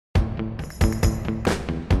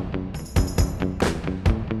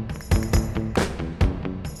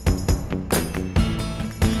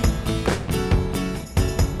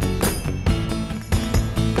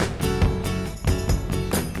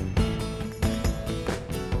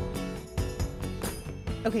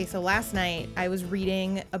Okay, so last night I was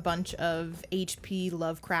reading a bunch of H.P.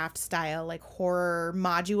 Lovecraft style like horror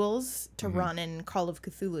modules to run in Call of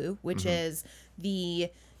Cthulhu, which is the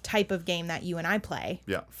type of game that you and I play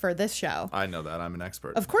for this show. I know that. I'm an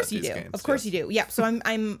expert. Of course you do. Games, of course you do. Yeah. So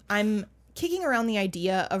I'm kicking around the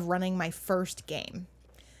idea of running my first game.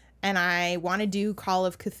 And I want to do Call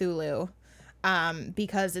of Cthulhu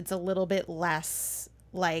because it's a little bit less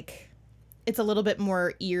like it's a little bit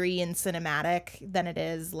more eerie and cinematic than it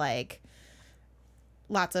is like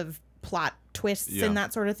lots of plot twists and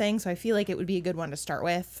that sort of thing. So I feel like it would be a good one to start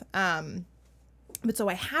with. But so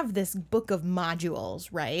I have this book of modules,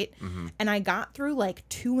 right? Mm-hmm. And I got through like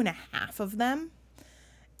 2.5 of them.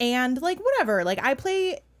 And like, whatever, like I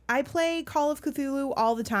play Call of Cthulhu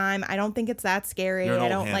all the time. I don't think it's that scary. I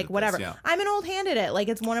don't like whatever. I'm an old hand at it. Like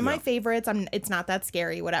it's one of my favorites. It's not that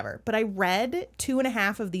scary, whatever. But I read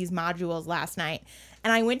 2.5 of these modules last night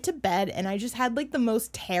and I went to bed and I just had like the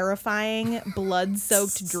most terrifying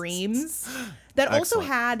blood-soaked dreams that also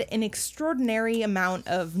had an extraordinary amount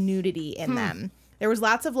of nudity in them. There was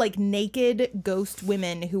lots of like naked ghost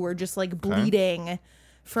women who were just like bleeding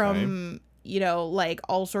from, you know, like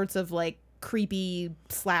all sorts of like creepy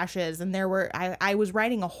slashes. And there were I was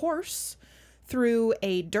riding a horse through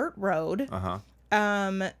a dirt road.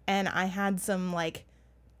 And I had some like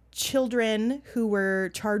children who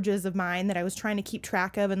were charges of mine that I was trying to keep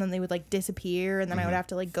track of, and then they would like disappear, and then I would have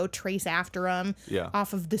to like go trace after them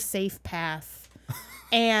off of the safe path.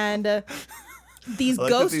 And these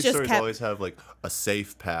ghosts these just stories kept always have like a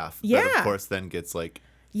safe path that of course then gets like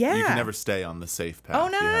you can never stay on the safe path. Oh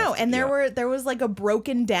no. And there was like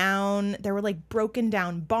there were like broken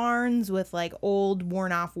down barns with like old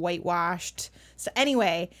worn off whitewashed. So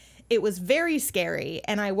anyway, it was very scary,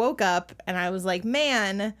 and I woke up and I was like,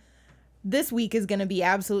 man, this week is going to be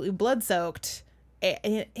absolutely blood soaked.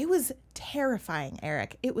 It was terrifying,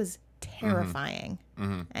 Eric. It was terrifying.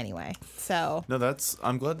 Anyway, so no,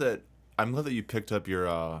 I'm glad that you picked up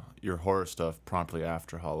your horror stuff promptly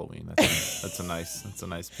after Halloween. That's a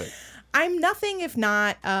nice pick. I'm nothing if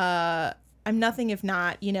not,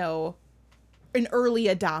 you know, an early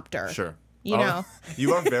adopter. Sure. You know,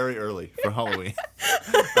 you are very early for Halloween.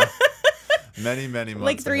 Many months.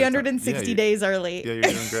 Like 360 days early. Yeah, you're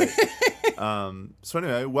doing great. So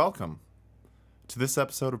anyway, welcome to this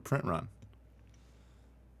episode of Print Run.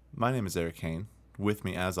 My name is Eric Kane. With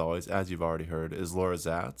me, as always, as you've already heard, is Laura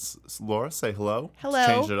Zatz. Laura, say hello. Hello.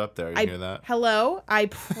 Change it up there. You hear that? Hello. I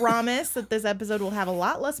promise that this episode will have a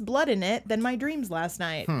lot less blood in it than my dreams last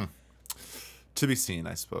night. To be seen,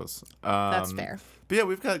 I suppose. That's fair. But yeah,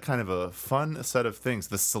 we've got kind of a fun set of things.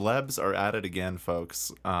 The celebs are at it again,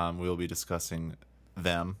 folks. We'll be discussing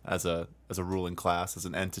them as a ruling class, as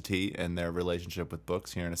an entity, and their relationship with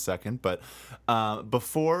books here in a second. But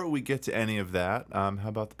before we get to any of that, how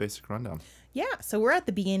about the basic rundown? Yeah, so we're at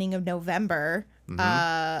the beginning of November,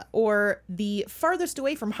 or the farthest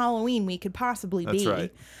away from Halloween we could possibly be. That's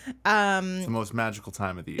right. It's the most magical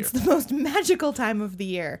time of the year. It's the most magical time of the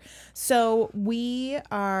year. So we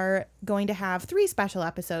are going to have 3 special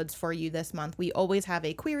episodes for you this month. We always have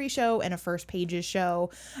a query show and a first pages show,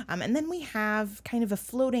 and then we have kind of a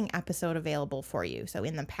floating episode available for you. So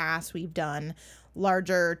in the past, we've done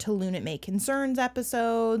larger To Loon It May Concerns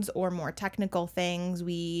episodes or more technical things.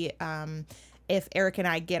 We if Eric and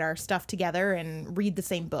I get our stuff together and read the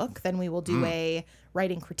same book, then we will do a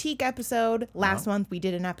writing critique episode. Last month we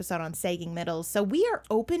did an episode on sagging middles. So we are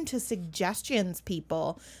open to suggestions,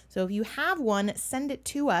 people. So if you have one, send it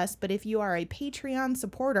to us. But if you are a Patreon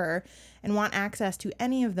supporter and want access to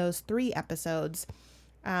any of those 3 episodes,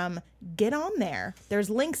 get on there. There's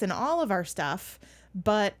links in all of our stuff.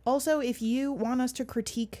 But also, if you want us to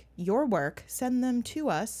critique your work, send them to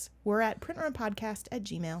us. We're at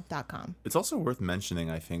printrunpodcast@gmail.com. It's also worth mentioning,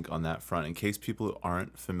 I think, on that front, in case people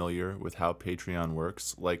aren't familiar with how Patreon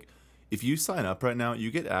works, like, if you sign up right now,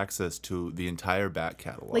 you get access to the entire back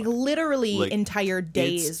catalog. Like, literally entire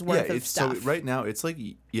days worth of stuff. So right now, it's like,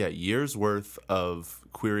 years worth of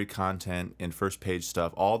query content and first page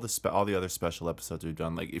stuff, all the other special episodes we've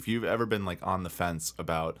done. Like, if you've ever been, like, on the fence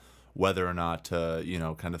about whether or not to,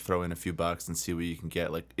 kind of throw in a few bucks and see what you can get.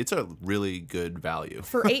 Like, it's a really good value.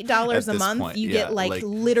 For $8 a month, you get like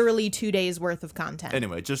literally 2 days worth of content.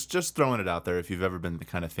 Anyway, just throwing it out there if you've ever been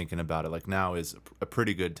kind of thinking about it. Like, now is a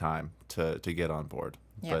pretty good time to get on board.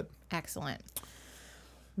 Yeah, excellent.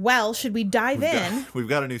 Well, should we dive in? We've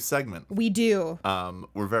got a new segment. We do.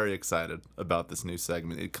 We're very excited about this new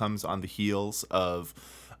segment. It comes on the heels of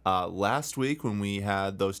last week when we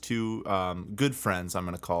had those two good friends, I'm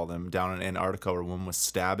going to call them, down in Antarctica, where one was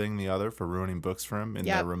stabbing the other for ruining books for him in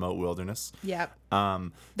the remote wilderness. Yep.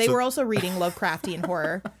 They were also reading Lovecraftian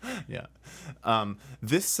horror. Yeah.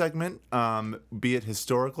 This segment, be it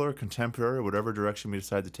historical or contemporary or whatever direction we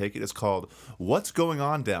decide to take it, is called What's Going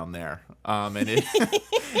On Down There? And it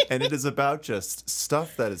and it is about just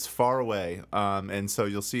stuff that is far away. And so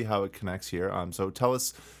you'll see how it connects here. So tell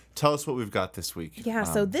us what we've got this week. Yeah,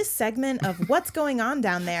 so this segment of What's Going On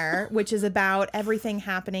Down There, which is about everything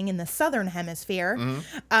happening in the Southern Hemisphere,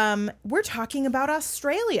 we're talking about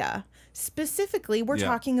Australia. Specifically, we're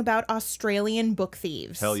talking about Australian book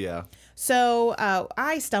thieves. Hell yeah. So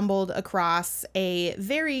I stumbled across a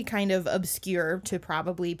very kind of obscure, to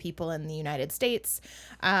probably people in the United States,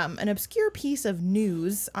 an obscure piece of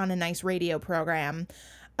news on a nice radio program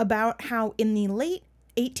about how in the late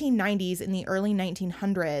 1890s and the early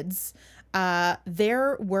 1900s,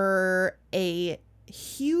 there were a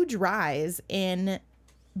huge rise in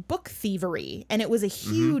book thievery, and it was a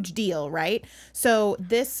huge deal, right? So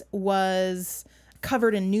this was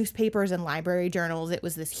covered in newspapers and library journals. It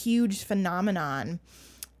was this huge phenomenon.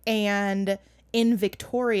 And in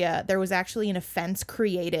Victoria, there was actually an offense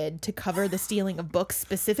created to cover the stealing of books,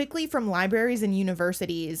 specifically from libraries and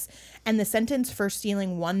universities. And the sentence for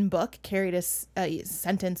stealing one book carried a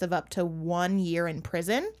sentence of up to 1 year in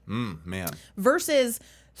prison. Man. Versus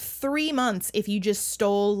 3 months if you just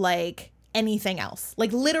stole, like, anything else.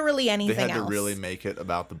 Like, literally anything else. They had to really make it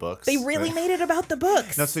about the books. They really made it about the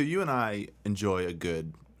books. Now, so you and I enjoy a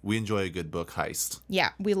good book heist.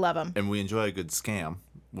 Yeah, we love them. And we enjoy a good scam.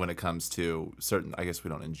 When it comes to certain, I guess we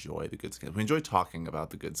don't enjoy the good scams. We enjoy talking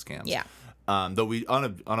about the good scams. Yeah. Though we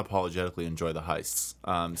unapologetically enjoy the heists.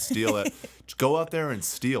 Steal it. Go out there and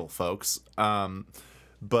steal, folks.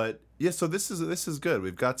 But yeah, so this is good.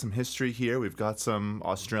 We've got some history here. We've got some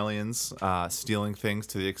Australians stealing things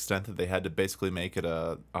to the extent that they had to basically make it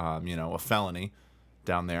a felony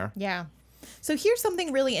down there. Yeah. So here's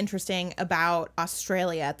something really interesting about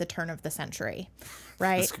Australia at the turn of the century,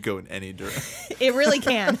 right? This could go in any direction. It really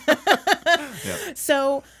can. Yeah.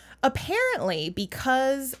 So apparently,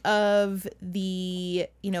 because of the,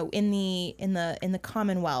 in the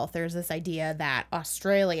Commonwealth, there's this idea that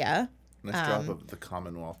Australia. Nice drop of the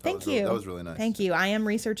Commonwealth. Thank you. That was really nice. Thank you. I am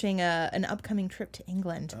researching an upcoming trip to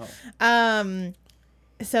England.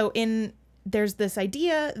 So there's this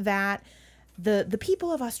idea that the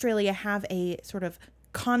people of Australia have a sort of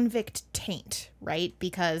convict taint, right?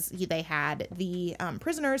 Because they had the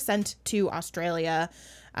prisoners sent to Australia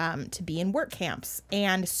to be in work camps.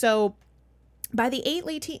 And so by the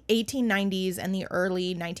 1890s and the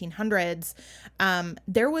early 1900s,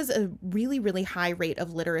 there was a really, really high rate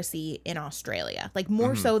of literacy in Australia, like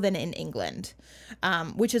more so than in England,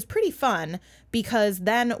 which is pretty fun because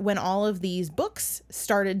then when all of these books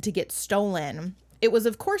started to get stolen, it was,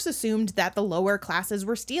 of course, assumed that the lower classes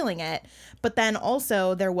were stealing it. But then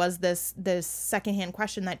also there was this secondhand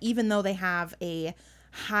question that even though they have a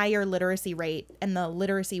higher literacy rate and the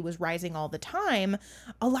literacy was rising all the time,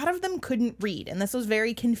 a lot of them couldn't read. And this was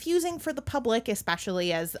very confusing for the public,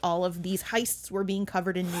 especially as all of these heists were being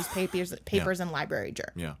covered in newspapers and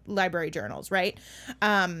library journals, right?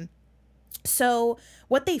 So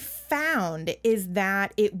what they found is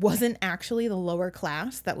that it wasn't actually the lower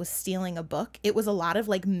class that was stealing a book. It was a lot of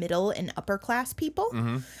like middle and upper class people.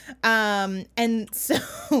 And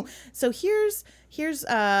so here's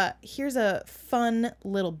a fun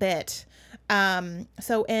little bit.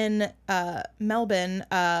 So in Melbourne,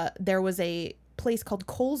 there was a place called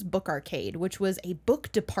Cole's Book Arcade, which was a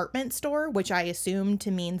book department store, which I assume to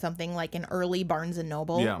mean something like an early Barnes and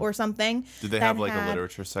Noble or something. Did they have like a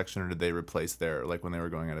literature section, or did they replace their, like when they were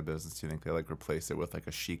going out of business, do you think they like replaced it with like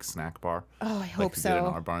a chic snack bar? Oh, I hope so. Like they did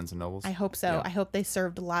in our Barnes and Nobles? I hope so. Yeah. I hope they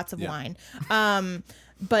served lots of wine.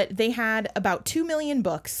 But they had about 2 million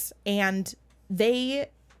books, and they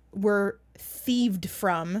were thieved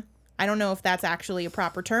from. I don't know if that's actually a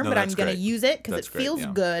proper term, but I'm going to use it because it feels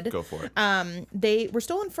good. Go for it. They were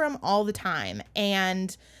stolen from all the time.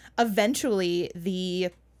 And eventually the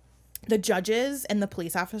judges and the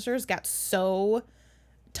police officers got so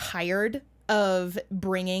tired of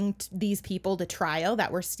bringing these people to trial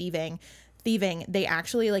that were thieving, they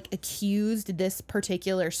actually like accused this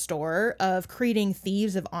particular store of creating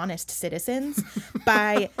thieves of honest citizens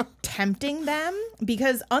by tempting them,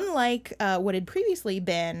 because unlike what had previously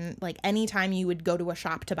been, like anytime you would go to a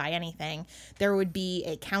shop to buy anything, there would be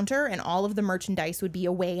a counter and all of the merchandise would be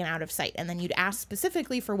away and out of sight, and then you'd ask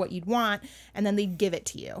specifically for what you'd want and then they'd give it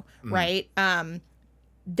to you, right?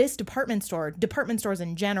 This department stores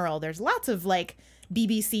in general, there's lots of like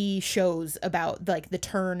BBC shows about like the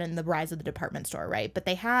turn and the rise of the department store, right? But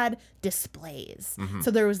they had displays.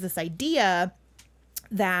 So there was this idea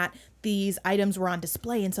that these items were on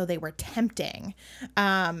display and so they were tempting.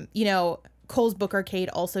 You know, Kohl's Book Arcade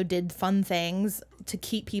also did fun things to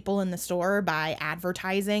keep people in the store by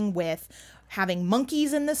advertising with having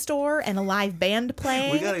monkeys in the store and a live band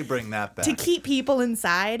playing. We gotta bring that back to keep people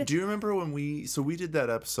inside. Do you remember when we did that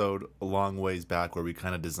episode a long ways back where we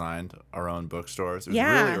kind of designed our own bookstores? It was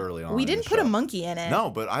really early on. We didn't put a monkey in it. No,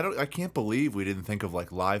 but I can't believe we didn't think of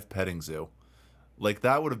like live petting zoo. Like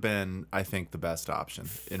that would have been, I think, the best option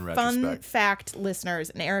in retrospect. Fun fact, listeners,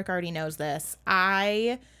 and Eric already knows this,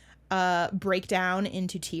 I break down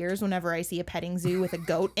into tears whenever I see a petting zoo with a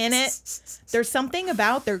goat in it. There's something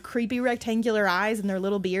about their creepy rectangular eyes and their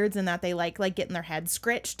little beards and that they like getting their heads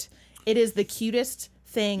scritched. It is the cutest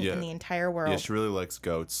thing in the entire world. Yeah, she really likes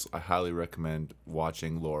goats. I highly recommend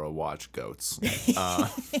watching Laura watch goats.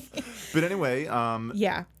 But anyway,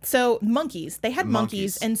 yeah. So monkeys, they had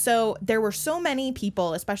monkeys, and so there were so many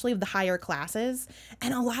people, especially of the higher classes,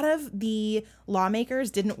 and a lot of the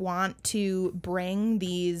lawmakers didn't want to bring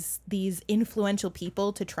these influential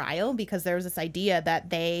people to trial because there was this idea that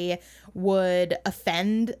they would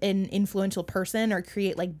offend an influential person or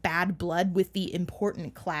create like bad blood with the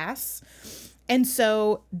important class. And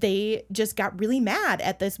so they just got really mad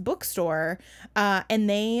at this bookstore, and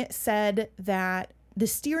they said that the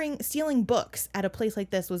stealing books at a place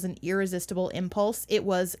like this was an irresistible impulse. It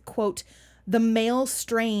was, quote, the male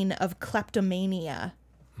strain of kleptomania.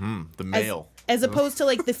 The male. As opposed to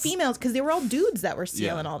like the females, because they were all dudes that were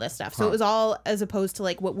stealing all this stuff. So it was all as opposed to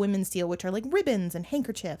like what women steal, which are like ribbons and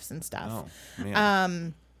handkerchiefs and stuff. Oh,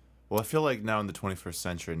 man. Well, I feel like now in the 21st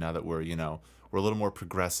century, now that we're, we're a little more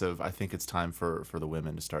progressive, I think it's time for the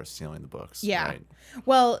women to start stealing the books. Yeah. Right?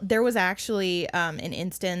 Well, there was actually an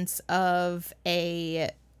instance of a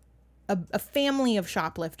family of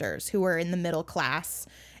shoplifters who were in the middle class,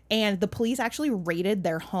 and the police actually raided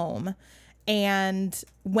their home. And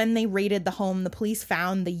when they raided the home, the police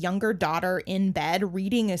found the younger daughter in bed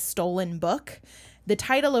reading a stolen book, the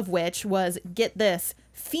title of which was, get this,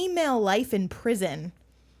 Female Life in Prison.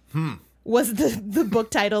 Was the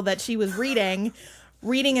book title that she was reading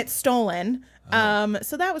it stolen.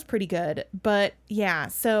 So that was pretty good. But yeah,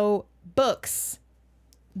 so books,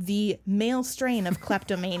 the male strain of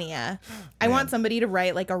kleptomania. I want somebody to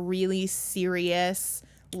write like a really serious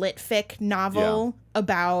lit fic novel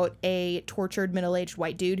about a tortured middle-aged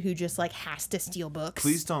white dude who just like has to steal books.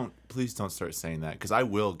 Please don't start saying that, because I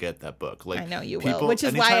will get that book. Like, I know you will, which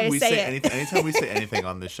is why I say it. Anytime we say anything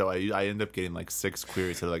on this show, I end up getting like 6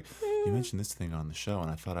 queries that are like, you mentioned this thing on the show and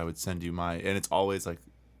I thought I would send you and it's always like,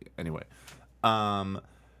 anyway.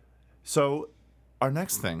 So our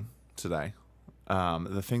next thing today,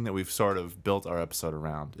 the thing that we've sort of built our episode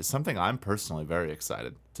around, is something I'm personally very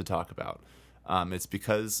excited to talk about. It's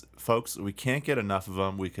because, folks, we can't get enough of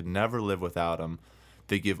them. We could never live without them.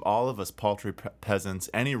 They give all of us paltry peasants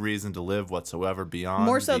any reason to live whatsoever beyond...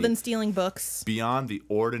 More so than stealing books. Beyond the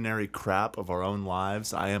ordinary crap of our own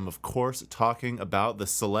lives. I am, of course, talking about the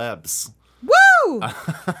celebs. Woo!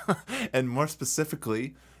 And more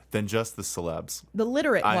specifically than just the celebs. The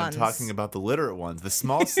literate ones. I am talking about the literate ones. The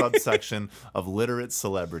small subsection of literate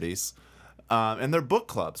celebrities. And their book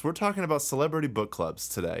clubs. We're talking about celebrity book clubs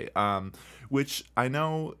today, which I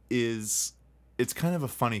know it's kind of a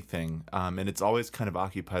funny thing, and it's always kind of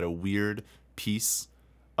occupied a weird piece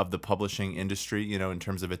of the publishing industry, in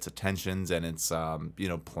terms of its attentions and its,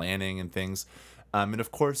 planning and things. And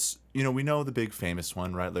of course, we know the big famous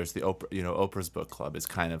one, right? There's the Oprah's book club is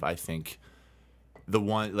kind of, I think, the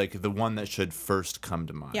one that should first come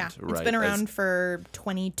to mind. Yeah, right? It's been around for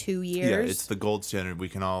 22 years. Yeah, it's the gold standard. We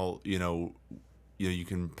can all, you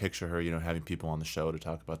can picture her, having people on the show to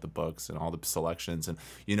talk about the books and all the selections. And,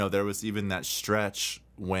 there was even that stretch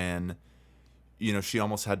when, she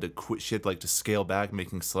almost had to quit. She had to scale back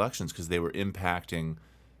making selections because they were impacting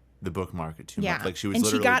the book market too much. Like she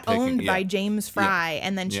got owned by James Fry,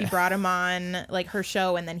 and then she brought him on her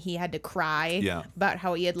show, and then he had to cry about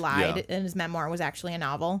how he had lied, and his memoir was actually a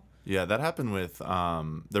novel. Yeah, that happened with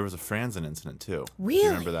there was a Franzen incident too. Really? Do you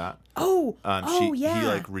remember that? Oh,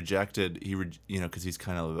 yeah. He rejected because he's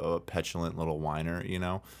kind of a petulant little whiner,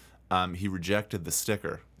 he rejected the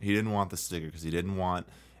sticker. He didn't want the sticker because he didn't want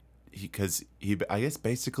because he I guess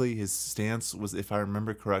basically his stance was, if I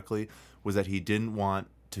remember correctly, was that he didn't want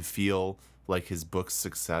to feel like his book's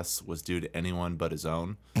success was due to anyone but his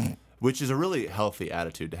own. Which is a really healthy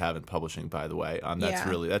attitude to have in publishing, by the way.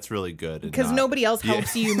 That's really good. Because nobody else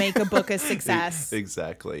helps you make a book a success.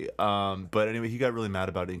 Exactly. But anyway, he got really mad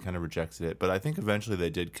about it and kind of rejected it. But I think eventually they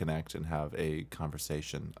did connect and have a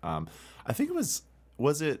conversation. I think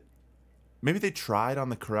was it maybe they tried on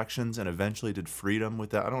the corrections and eventually did Freedom with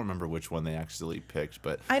that. I don't remember which one they actually picked,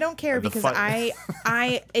 but I don't care because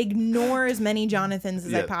I ignore as many Jonathans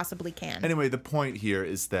as I possibly can. Anyway, the point here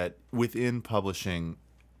is that within publishing,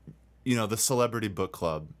 the celebrity book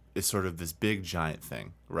club is sort of this big giant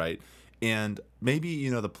thing, right? And maybe,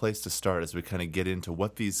 the place to start as we kind of get into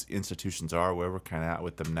what these institutions are, where we're kind of at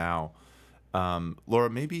with them now. Laura,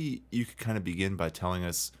 maybe you could kind of begin by telling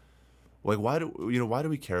us, like, why do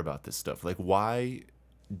we care about this stuff? Like, why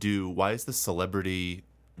is the celebrity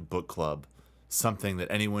book club something that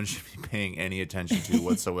anyone should be paying any attention to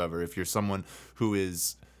whatsoever if you're someone who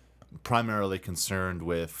is primarily concerned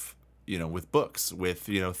with books, with,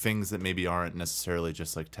 things that maybe aren't necessarily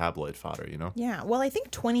just like tabloid fodder, Yeah. Well, I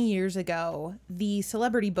think 20 years ago, the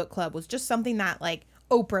celebrity book club was just something that like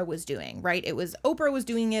Oprah was doing, right? Oprah was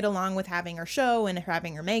doing it along with having her show and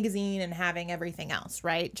having her magazine and having everything else,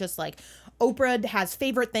 right? Just like Oprah has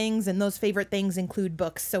favorite things and those favorite things include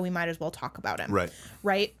books. So we might as well talk about them. Right.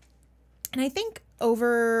 Right. And I think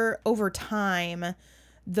over time,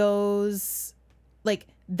 those like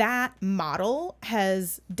that model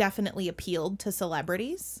has definitely appealed to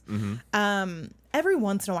celebrities. Mm-hmm. Every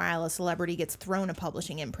once in a while, a celebrity gets thrown a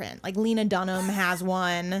publishing imprint. Like Lena Dunham has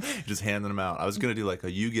one. Just handing them out. I was going to do like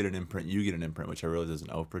you get an imprint, which I realize is an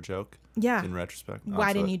Oprah joke. Yeah. In retrospect.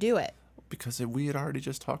 Why didn't you do it? Because we had already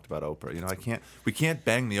just talked about Oprah. We can't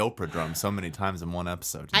bang the Oprah drum so many times in one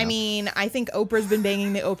episode. I mean, I think Oprah's been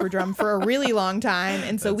banging the Oprah drum for a really long time,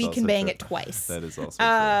 and so we can bang it twice. That is also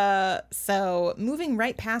true. So moving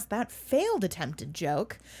right past that failed attempted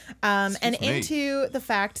joke, and into the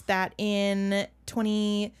fact that in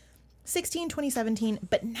 2016, 2017,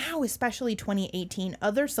 but now especially 2018,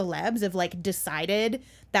 other celebs have like decided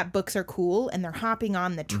that books are cool and they're hopping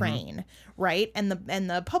on the train, right? And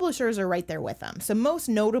the publishers are right there with them. So most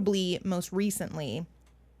recently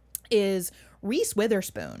is Reese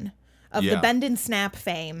Witherspoon of the Bend and Snap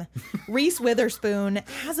fame. Reese Witherspoon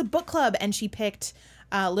has a book club and she picked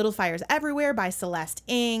Little Fires Everywhere by Celeste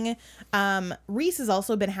Ng. Reese has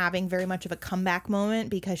also been having very much of a comeback moment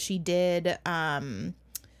because she did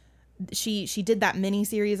she did that mini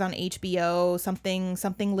series on HBO,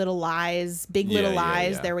 something Little Lies, Big Little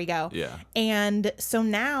Lies. There we go. Yeah. And so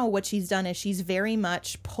now what she's done is she's very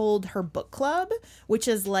much pulled her book club, which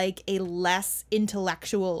is like a less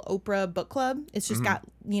intellectual Oprah book club. It's just got,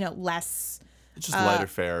 less. It's just lighter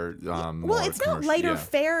fare. Well, it's not lighter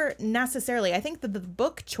fare necessarily. I think that the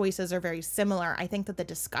book choices are very similar. I think that the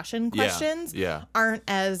discussion questions aren't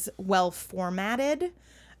as well formatted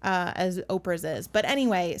as Oprah's is. But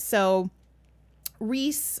anyway, so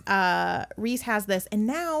Reese has this, and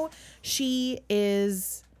now she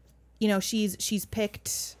is, she's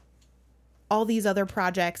picked all these other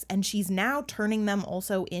projects, and she's now turning them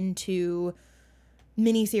also into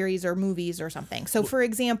miniseries or movies or something. So, for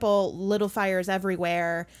example, Little Fires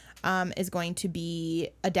Everywhere is going to be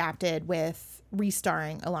adapted with Reese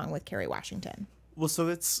starring along with Kerry Washington. Well, so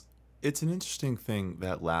it's an interesting thing,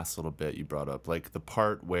 that last little bit you brought up, like the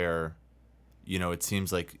part where, it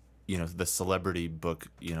seems like, the celebrity book,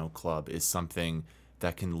 club is something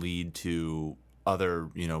that can lead to other,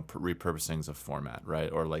 repurposings of format,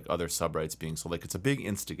 right? Or like other subrights being sold. Like it's a big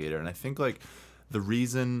instigator. And I think like the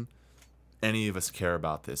reason any of us care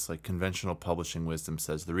about this, like conventional publishing wisdom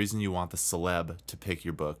says, the reason you want the celeb to pick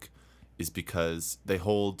your book is because they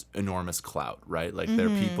hold enormous clout, right? Like they're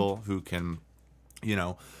people who can,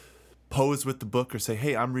 pose with the book or say,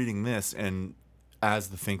 hey, I'm reading this. And as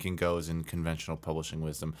the thinking goes in conventional publishing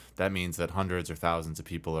wisdom, that means that hundreds or thousands of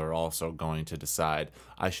people are also going to decide,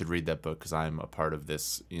 I should read that book because I'm a part of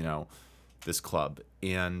this, this club.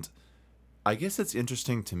 And I guess it's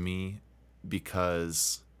interesting to me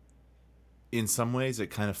because in some ways it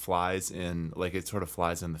kind of flies in, like it sort of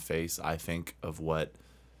flies in the face, I think, of what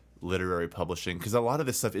literary publishing, because a lot of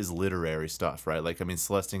this stuff is literary stuff, right? Like, I mean,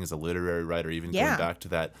 Celeste Ng is a literary writer, even going back to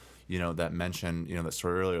that, that mention, that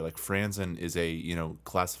story earlier, like Franzen is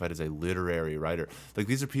classified as a literary writer. Like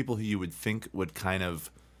these are people who you would think would kind of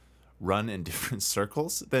run in different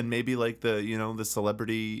circles than maybe like the, the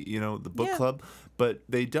celebrity, the book club, but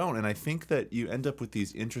they don't. And I think that you end up with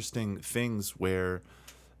these interesting things where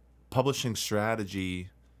publishing strategy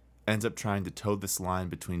ends up trying to toe this line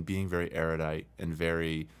between being very erudite and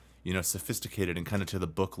very, sophisticated and kind of to the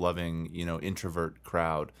book-loving, introvert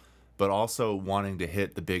crowd, but also wanting to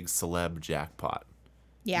hit the big celeb jackpot.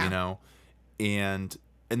 Yeah. And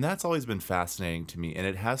that's always been fascinating to me, and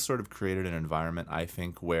it has sort of created an environment, I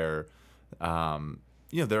think, where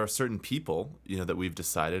there are certain people, that we've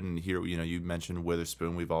decided, and here, you mentioned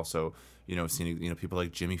Witherspoon. We've also, seen, people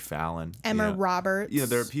like Jimmy Fallon, Emma Roberts.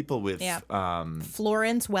 There are people with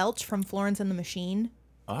Florence Welch from Florence and the Machine.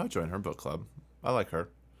 I would join her book club. I like her.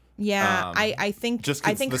 Yeah, I think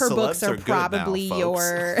her books are probably now,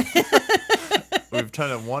 your. We've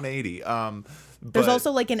done a 180. There's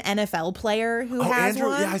also like an NFL player who has Andrew,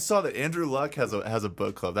 one. Yeah, I saw that. Andrew Luck has a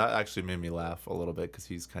book club. That actually made me laugh a little bit because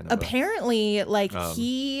he's kind of apparently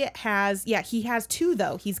he has two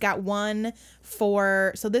though. He's got one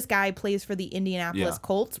so this guy plays for the Indianapolis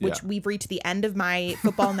Colts, which we've reached the end of my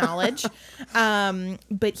football knowledge.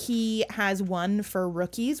 But he has one for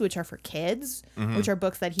rookies, which are for kids, which are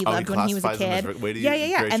books that he loved when he was a kid.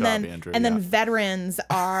 Then veterans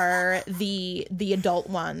are the adult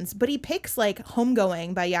ones. But he picks like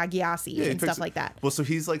Homegoing by Yaa Gyasi and stuff like that. Well, so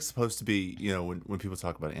he's like supposed to be, when people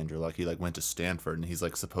talk about Andrew Luck, he like went to Stanford and he's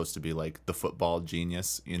like supposed to be like the football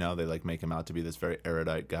genius. They like make him out to be this very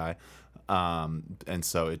erudite guy. And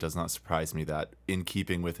so it does not surprise me that in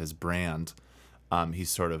keeping with his brand, he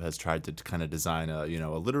sort of has tried to kind of design a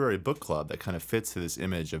literary book club that kind of fits to this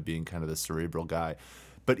image of being kind of the cerebral guy.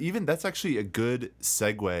 But even that's actually a good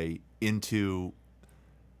segue into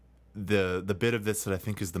the bit of this that I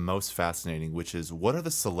think is the most fascinating, which is what are the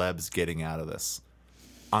celebs getting out of this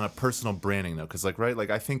on a personal branding though? Because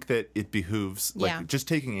I think that it behooves just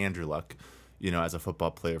taking Andrew Luck, as a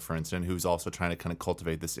football player, for instance, who's also trying to kind of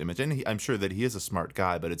cultivate this image. And I'm sure that he is a smart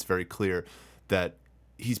guy, but it's very clear that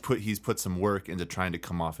he's put some work into trying to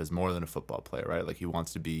come off as more than a football player, right? Like he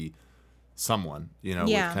wants to be someone, with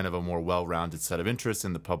kind of a more well-rounded set of interests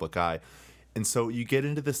in the public eye. And so you get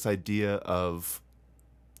into this idea of,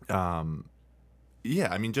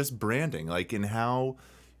 just branding, like in how,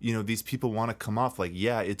 these people want to come off like,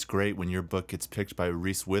 it's great when your book gets picked by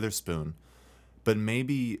Reese Witherspoon, but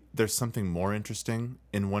maybe there's something more interesting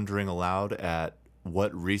in wondering aloud at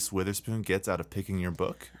what Reese Witherspoon gets out of picking your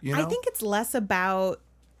book. I think it's less about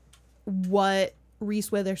what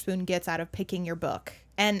Reese Witherspoon gets out of picking your book.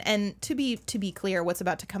 And to be clear, what's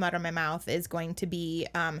about to come out of my mouth is going to be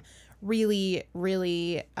really,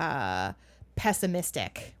 really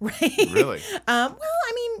pessimistic, right? Really?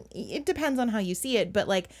 It depends on how you see it, but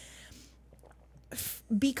like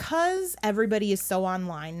because everybody is so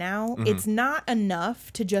online now, it's not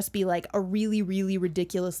enough to just be like a really, really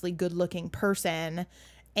ridiculously good-looking person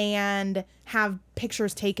and have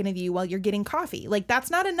pictures taken of you while you're getting coffee. Like, that's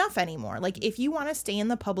not enough anymore. Like, if you want to stay in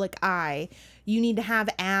the public eye, you need to have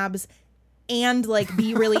abs and, like,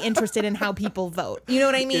 be really interested in how people vote. You know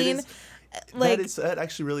what I mean? That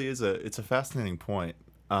actually really is it's a fascinating point,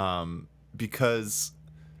 because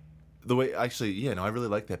the way I really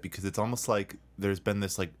like that, because it's almost like there's been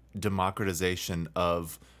this like democratization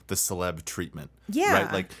of the celeb treatment. Yeah.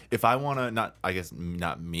 Right. Like if I want to,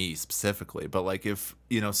 not me specifically, but like if,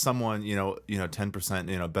 someone,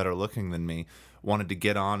 10%, better looking than me wanted to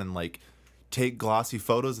get on and like take glossy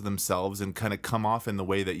photos of themselves and kind of come off in the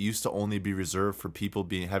way that used to only be reserved for people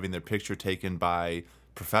having their picture taken by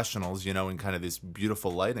professionals, in kind of this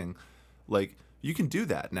beautiful lighting, like you can do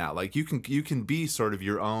that now. Like you can be sort of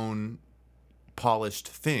your own polished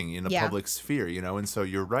thing in a public sphere, and so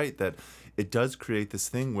you're right that it does create this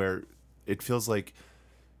thing where it feels like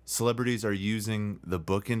celebrities are using the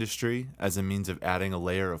book industry as a means of adding a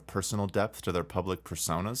layer of personal depth to their public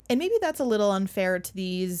personas. And maybe that's a little unfair to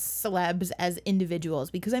these celebs as individuals,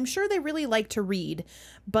 because I'm sure they really like to read,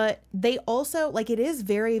 but they also, like, it is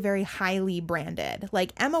very, very highly branded.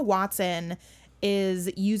 Like Emma Watson is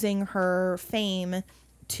using her fame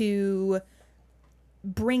to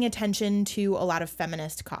bring attention to a lot of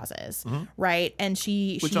feminist causes, right? And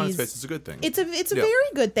which on its face is a good thing. It's a very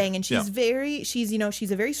good thing, and she's a very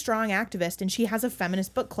strong activist, and she has a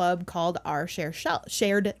feminist book club called Our Shared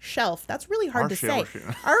Shelf. That's really hard to say.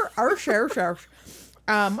 Our Shared Shelf.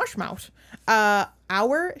 Mush mouth.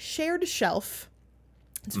 Our Shared Shelf.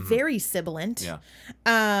 It's very sibilant. Yeah.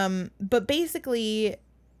 But basically,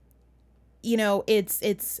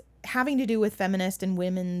 it's having to do with feminist and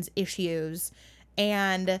women's issues.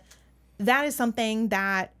 And that is something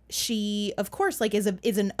that she, of course, like is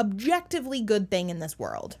an objectively good thing in this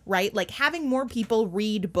world, right? Like having more people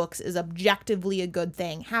read books is objectively a good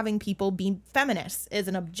thing. Having people be feminists is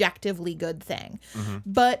an objectively good thing.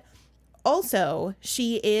 But also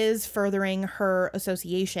she is furthering her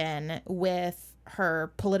association with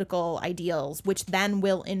her political ideals, which then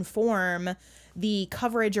will inform the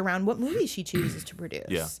coverage around what movies she chooses to produce.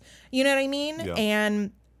 Yeah. You know what I mean? Yeah.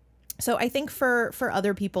 And so I think for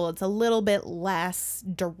other people, it's a little bit less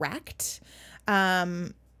direct.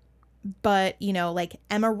 But, you know, like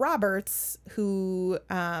Emma Roberts, who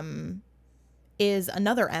is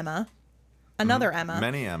another Emma.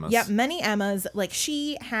 Many Emmas. Yep, many Emmas. Like,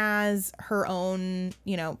 she has her own,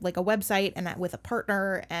 you know, like a website and with a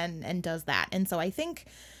partner and does that. And so I think,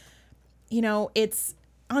 you know, it's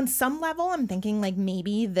on some level, I'm thinking like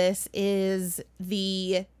maybe this is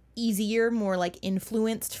the easier, more like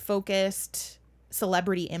influenced, focused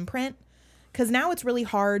celebrity imprint. Because now it's really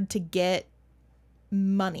hard to get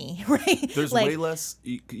money, right? There's like, way less,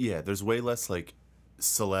 there's way less like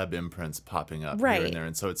celeb imprints popping up here Right. and there.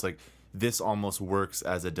 And so it's like, this almost works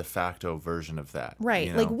as a de facto version of that. Right.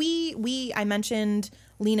 You know? Like I mentioned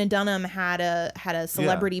Lena Dunham had a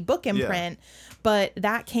celebrity book imprint, but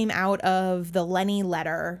that came out of the Lenny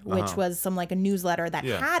Letter, which was some like a newsletter that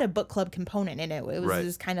had a book club component in it. It was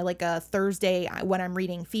just kind of like a Thursday when I'm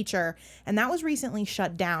reading feature, and that was recently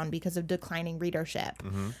shut down because of declining readership,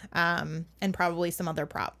 and probably some other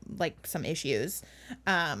some issues.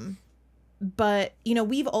 But you know,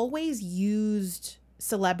 we've always used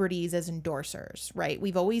celebrities as endorsers, right?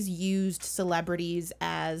 We've always used celebrities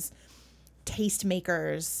as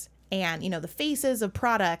tastemakers and, you know, the faces of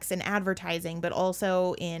products and advertising, but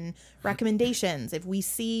also in recommendations. If we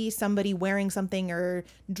see somebody wearing something or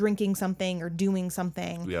drinking something or doing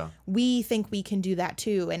something, we think we can do that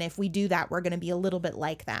too. And if we do that, we're going to be a little bit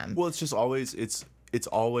like them. Well, it's just always, it's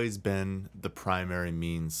always been the primary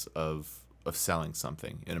means of selling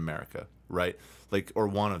something in America, right? Like, or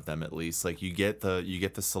one of them at least. Like, you get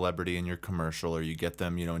the celebrity in your commercial, or you get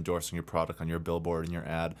them, you know, endorsing your product on your billboard and your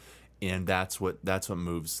ad, and that's what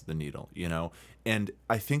moves the needle, you know. And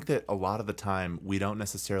I think that a lot of the time we don't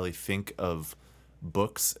necessarily think of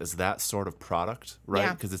books as that sort of product,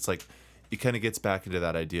 right? Because it's like, it kind of gets back into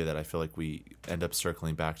that idea that I feel like we end up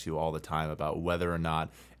circling back to all the time about whether or not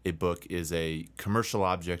a book is a commercial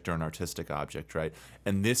object or an artistic object, right?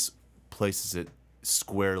 And this places it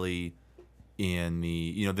squarely in the,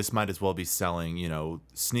 you know, this might as well be selling, you know,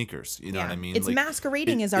 sneakers, you know what I mean? It's like,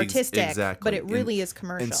 masquerading as artistic, exactly. But it really is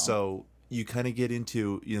commercial. And so you kind of get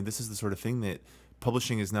into, you know, this is the sort of thing that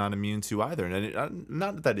publishing is not immune to either. And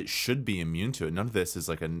not that it should be immune to it. None of this is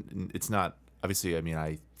like it's not, obviously, I mean,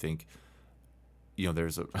 I think, you know,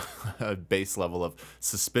 there's a base level of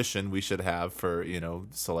suspicion we should have for, you know,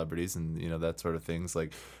 celebrities and, you know, that sort of things.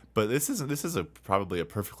 Like, but this is probably a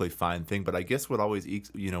perfectly fine thing. But I guess what always,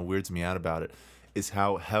 you know, weirds me out about it is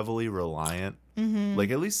how heavily reliant,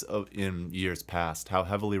 like at least in years past, how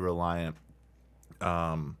heavily reliant,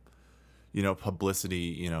 you know, publicity,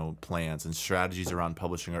 you know, plans and strategies around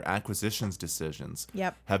publishing or acquisitions decisions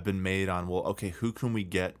have been made on, well, okay, who can we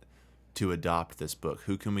get to adopt this book?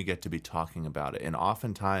 Who can we get to be talking about it? And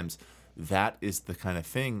oftentimes that is the kind of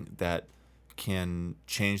thing that can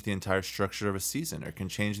change the entire structure of a season, or can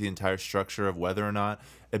change the entire structure of whether or not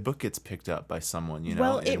a book gets picked up by someone, you know?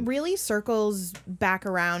 Well, it really circles back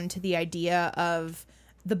around to the idea of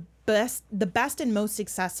the best and most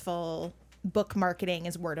successful book marketing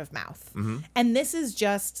is word of mouth. And this is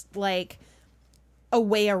just like a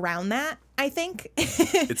way around that, I think.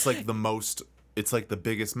 It's like it's like the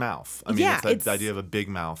biggest mouth. I mean, it's the idea of a big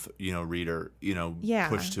mouth, you know, reader, you know,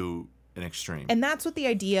 pushed to an extreme. And that's what the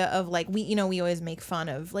idea of, like, we always make fun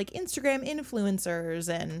of like Instagram influencers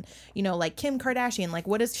and, you know, like Kim Kardashian, like,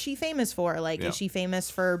 what is she famous for? Like, is she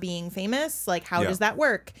famous for being famous? Like, how does that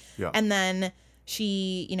work? And then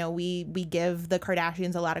she, you know, we give the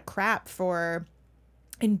Kardashians a lot of crap for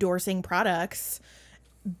endorsing products,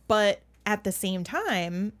 but at the same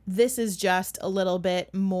time, this is just a little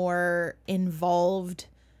bit more involved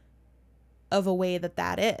of a way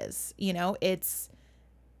that is, you know, it's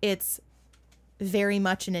very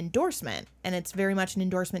much an endorsement, and it's very much an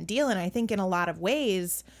endorsement deal. And I think in a lot of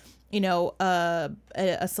ways, you know,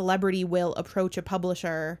 a celebrity will approach a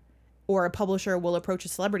publisher, or a publisher will approach a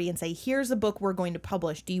celebrity and say, here's a book we're going to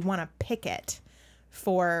publish. Do you want to pick it?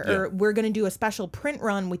 Or we're going to do a special print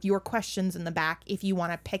run with your questions in the back if you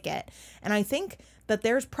want to pick it. And I think that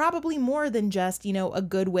there's probably more than just, you know, a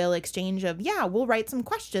goodwill exchange of, we'll write some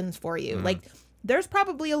questions for you. Like, there's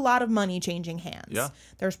probably a lot of money changing hands.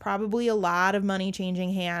 There's probably a lot of money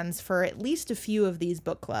changing hands for at least a few of these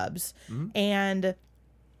book clubs. And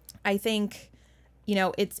I think, you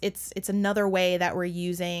know, it's another way that we're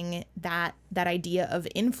using that idea of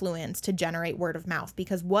influence to generate word of mouth.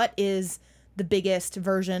 Because what is the biggest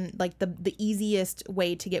version, like the easiest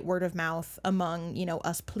way to get word of mouth among, you know,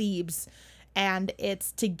 us plebes and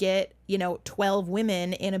it's to get, 12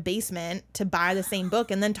 women in a basement to buy the same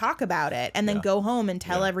book and then talk about it and then Yeah. go home and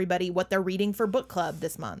tell Yeah. everybody what they're reading for book club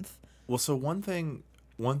this month. Well, so one thing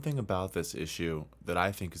about this issue that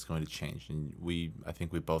I think is going to change, and I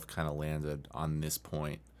think we both kind of landed on this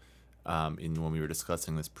point in when we were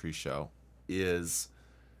discussing this pre-show, is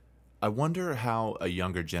I wonder how a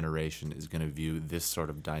younger generation is going to view this sort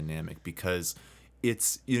of dynamic, because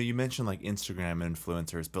it's, you mentioned like Instagram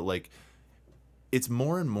influencers, but like it's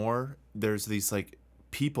more and more there's these like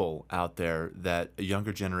people out there that a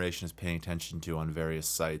younger generation is paying attention to on various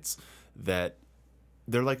sites that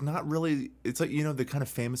they're like not really, it's like, the kind of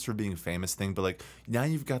famous for being famous thing, but like now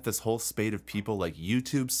you've got this whole spate of people like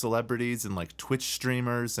YouTube celebrities and like Twitch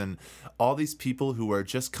streamers and all these people who are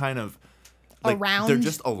just kind of like, Around. they're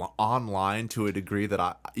just online to a degree that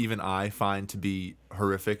I find to be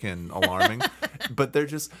horrific and alarming. But they're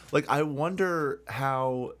just like, I wonder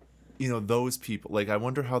how, those people, like, I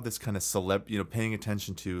wonder how this kind of paying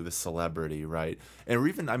attention to the celebrity, right? Or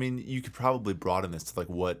even, I mean, you could probably broaden this to like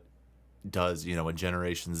what does, a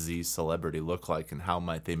Generation Z celebrity look like, and how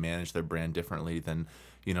might they manage their brand differently than,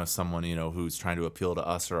 someone, who's trying to appeal to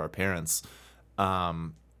us or our parents.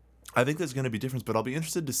 I think there's going to be difference, but I'll be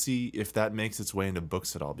interested to see if that makes its way into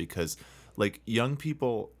books at all, because like young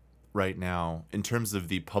people right now, in terms of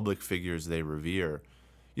the public figures they revere,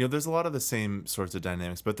 there's a lot of the same sorts of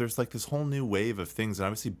dynamics, but there's like this whole new wave of things. And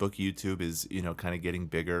obviously book YouTube is, kind of getting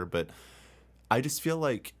bigger, but I just feel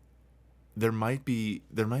like there might be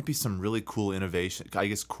some really cool innovation. I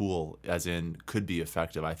guess cool as in could be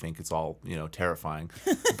effective. I think it's all, terrifying,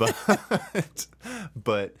 but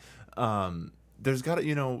there's got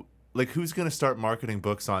to, like, who's going to start marketing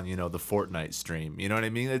books on, the Fortnite stream? You know what I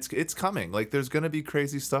mean? It's coming. Like, there's going to be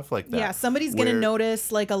crazy stuff like that. Yeah, somebody's going to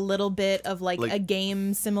notice, like, a little bit of, like a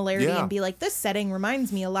game similarity and be like, this setting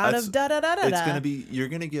reminds me a lot of da-da-da-da-da. It's going to be, you're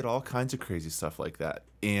going to get all kinds of crazy stuff like that.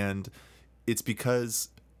 And it's because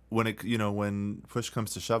when push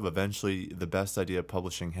comes to shove, eventually the best idea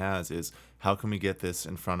publishing has is how can we get this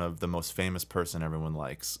in front of the most famous person everyone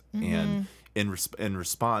likes? And in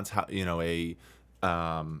response, how, a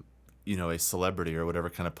celebrity or whatever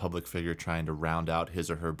kind of public figure trying to round out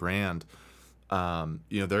his or her brand,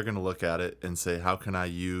 they're going to look at it and say, how can I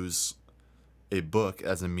use a book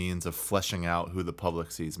as a means of fleshing out who the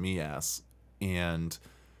public sees me as? And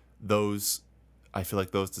I feel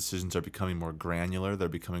like those decisions are becoming more granular. They're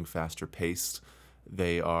becoming faster paced.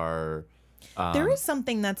 They are... there is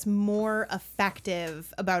something that's more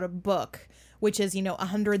effective about a book, which is,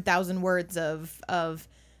 100,000 words of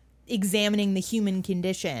examining the human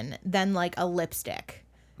condition than like a lipstick.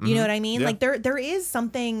 You know what I mean? Yeah. Like there is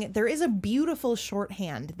a beautiful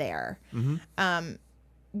shorthand there,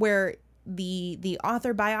 where the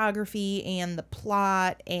author biography and the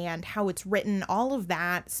plot and how it's written, all of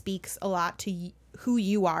that speaks a lot to who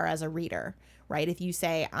you are as a reader, right? If you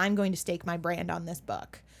say, I'm going to stake my brand on this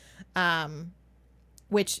book,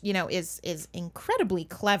 which, is incredibly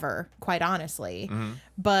clever, quite honestly.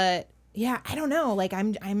 But yeah, I don't know. Like I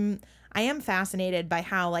am fascinated by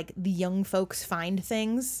how like the young folks find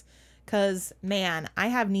things, because man, I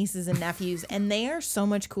have nieces and nephews and they are so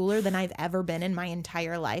much cooler than I've ever been in my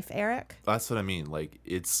entire life, Eric. That's what I mean. Like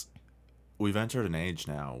we've entered an age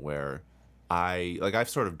now where I've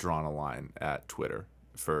sort of drawn a line at Twitter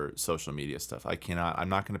for social media stuff. I'm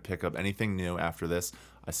not going to pick up anything new after this.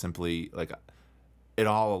 I simply like, it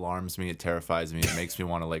all alarms me. It terrifies me. It makes me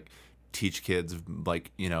want to like teach kids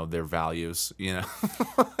like, their values,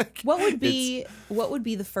 Like, what would be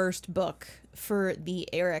the first book for the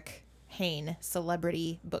Eric Hain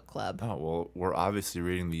Celebrity Book Club? Oh, well, we're obviously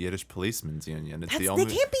reading the Yiddish Policeman's Union. It's That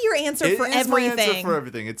can't be your answer for everything. My answer for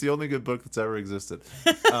everything. It's the only good book that's ever existed.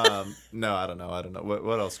 No, I don't know.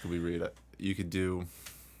 What else could we read? You could do,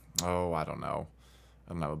 I don't know.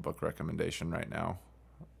 I don't have a book recommendation right now.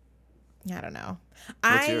 I don't know.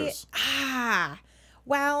 What's yours?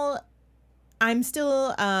 Well, I'm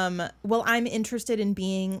still, I'm interested in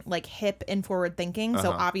being like hip and forward thinking.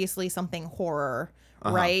 So obviously something horror,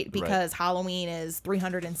 right? Because Halloween is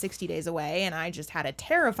 360 days away and I just had a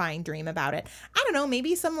terrifying dream about it. I don't know,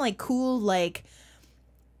 maybe some like cool, like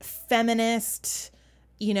feminist,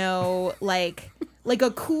 like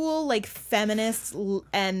a cool, like feminist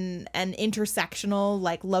and intersectional,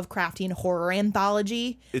 like Lovecraftian horror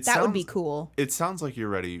anthology. That would be cool. It sounds like you're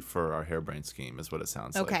ready for our harebrained scheme, is what it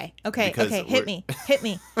sounds like. Okay. Hit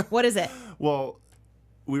me. What is it? Well,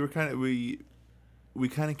 we kind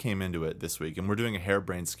of came into it this week, and we're doing a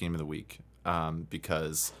harebrained scheme of the week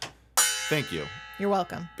because, thank you. You're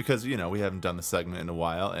welcome. Because, we haven't done the segment in a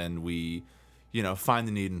while, and we, find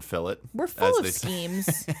the need and fill it. We're full of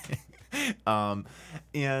schemes.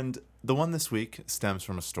 And the one this week stems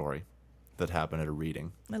from a story that happened at a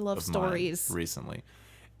reading. I love of stories. mine recently.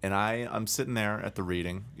 And I'm sitting there at the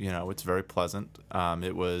reading. It's very pleasant.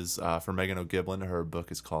 It was for Megan O'Giblin. Her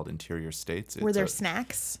book is called Interior States. Were there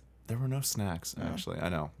snacks? There were no snacks, actually. I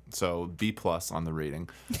know. So B+ on the reading.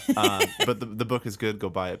 But the book is good. Go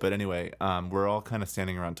buy it. But anyway, we're all kind of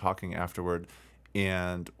standing around talking afterward.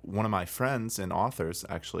 And one of my friends and authors,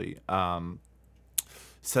 actually,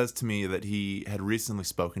 says to me that he had recently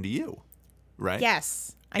spoken to you, right?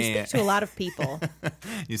 Yes. I speak to a lot of people.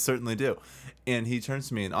 You certainly do. And he turns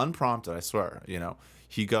to me and unprompted, I swear,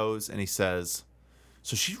 he goes and he says,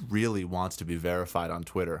 "So she really wants to be verified on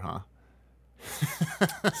Twitter, huh?"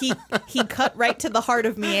 He cut right to the heart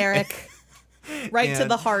of me, Eric. Right to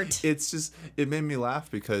the heart. It made me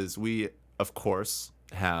laugh because we, of course,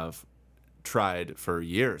 have tried for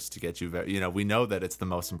years to get you we know that it's the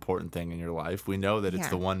most important thing in your life. We know that it's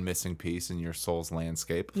the one missing piece in your soul's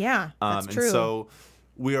landscape. Yeah, that's true. And so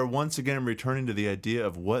we are once again returning to the idea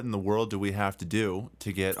of what in the world do we have to do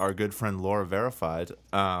to get our good friend Laura verified.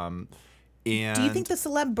 And do you think the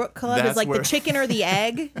celeb book club is like the chicken or the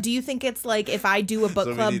egg? Do you think it's like if I do a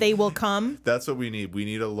book club, they will come? That's what we need. We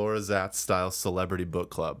need a Laura Zatz style celebrity book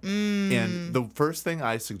club. And the first thing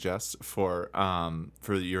I suggest for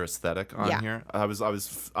your aesthetic on here, I was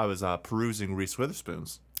perusing Reese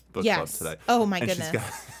Witherspoon's book club today. Oh my goodness.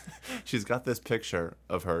 She's got this picture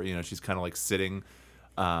of her. She's kind of like sitting.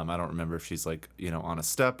 I don't remember if she's like on a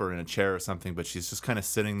step or in a chair or something, but she's just kind of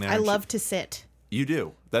sitting there. I love to sit. You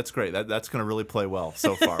do. That's great. That's going to really play well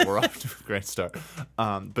so far. We're off to a great start.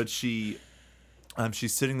 But she's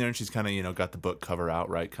sitting there and she's kind of, got the book cover out,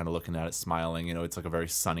 right? Kind of looking at it, smiling. It's like a very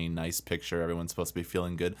sunny, nice picture. Everyone's supposed to be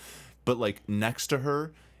feeling good. But like next to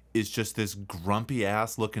her is just this grumpy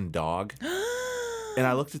ass looking dog. And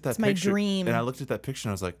I looked at that picture. My dream. And I looked at that picture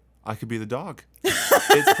and I was like, I could be the dog.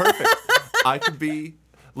 It's perfect. I could be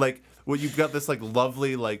like... Well, you've got this like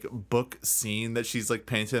lovely like book scene that she's like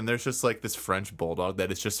painted, and there's just like this French bulldog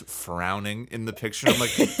that is just frowning in the picture. I'm like,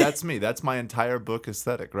 that's me. That's my entire book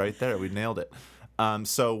aesthetic right there. We nailed it.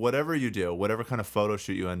 So whatever you do, whatever kind of photo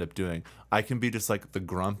shoot you end up doing, I can be just like the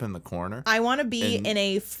grump in the corner. I want to be in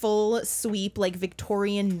a full sweep like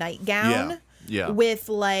Victorian nightgown. Yeah. With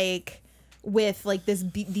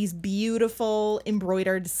these beautiful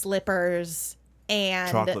embroidered slippers.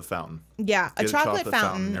 And chocolate fountain. Yeah, a chocolate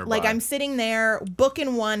fountain. Like I'm sitting there, book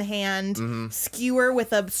in one hand, skewer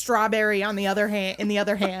with a strawberry on the other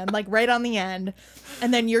hand, like right on the end,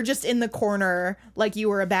 and then you're just in the corner like you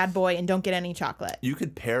were a bad boy and don't get any chocolate. You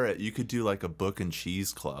could pair it. You could do like a book and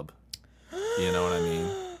cheese club. You know what I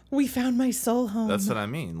mean? We found my soul home. That's what I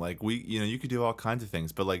mean. Like you could do all kinds of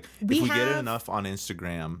things, but like if we get it enough on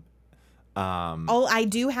Instagram. I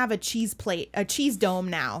do have a cheese plate, a cheese dome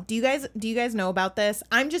now. Do you guys know about this?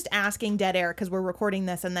 I'm just asking dead air because we're recording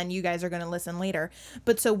this and then you guys are going to listen later.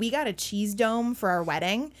 But so we got a cheese dome for our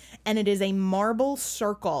wedding, and it is a marble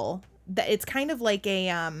circle that it's kind of like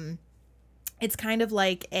a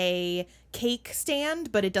cake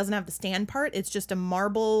stand, but it doesn't have the stand part. It's just a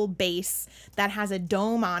marble base that has a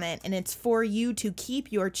dome on it, and it's for you to keep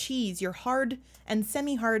your cheese, your hard and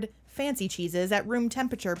semi-hard fancy cheeses at room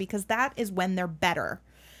temperature, because that is when they're better.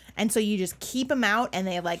 And so you just keep them out and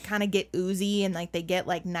they like kind of get oozy and like they get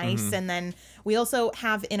like nice. And then we also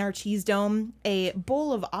have in our cheese dome a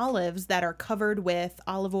bowl of olives that are covered with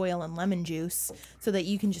olive oil and lemon juice so that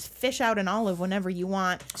you can just fish out an olive whenever you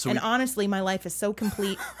want. Honestly, my life is so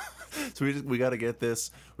complete. So we got to get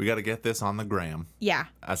this. We got to get this on the gram. Yeah,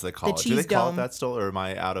 as they call it. Do they call it that still, or am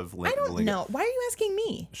I out of? I don't know. Why are you asking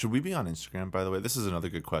me? Should we be on Instagram? By the way, this is another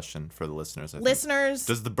good question for the listeners. Listeners,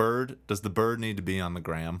 does the bird need to be on the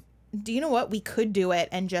gram? Do you know what? We could do it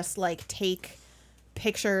and just like take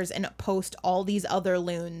pictures and post all these other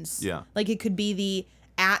loons. Yeah, like it could be the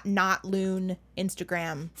 @NotLoon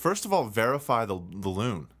Instagram. First of all, verify the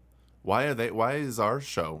loon. Why is our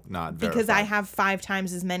show not verified? Because I have 5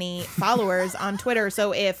 times as many followers on Twitter.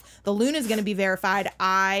 So if the loon is going to be verified,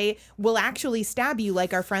 I will actually stab you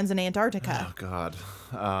like our friends in Antarctica. Oh God.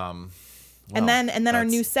 And then our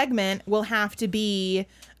new segment will have to be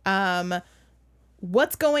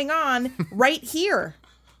what's going on right here.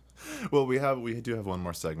 Well, we do have one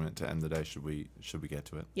more segment to end the day. Should we get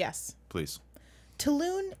to it? Yes. Please. To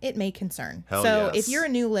loon, it may concern. Hell so yes. If you're a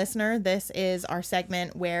new listener, this is our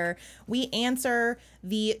segment where we answer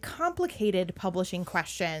the complicated publishing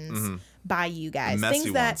questions by you guys.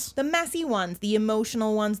 The messy ones, the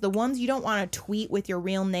emotional ones, the ones you don't want to tweet with your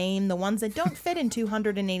real name, the ones that don't fit in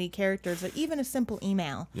 280 characters or even a simple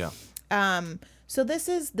email. Yeah. So this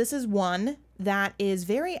is one that is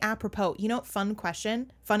very apropos. You know, fun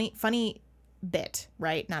question, funny bit,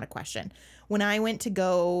 right? Not a question. When I went to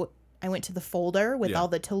the folder with all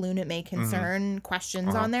the To Loon It May Concern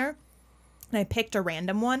questions on there, and I picked a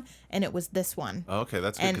random one, and it was this one. Oh, okay,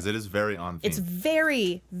 that's good because it is very on theme. It's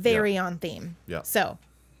very, very on theme. Yeah. So,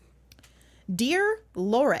 Dear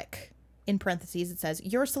Lorik, in parentheses, it says,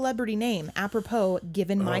 your celebrity name, apropos,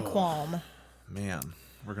 given my qualm. Man,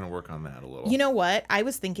 we're going to work on that a little. You know what? I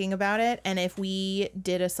was thinking about it, and if we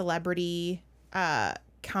did a celebrity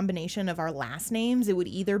combination of our last names, it would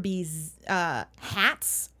either be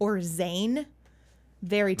Hats or Zane.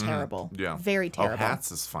 Very terrible. Yeah. Very terrible. Oh,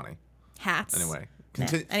 Hats is funny. Hats. Anyway.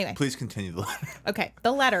 Anyway. Please continue the letter. Okay.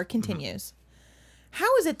 The letter continues.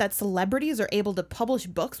 How is it that celebrities are able to publish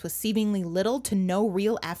books with seemingly little to no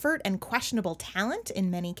real effort and questionable talent in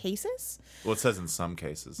many cases? Well, it says in some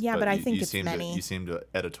cases. Yeah, but I think it's many. You seem to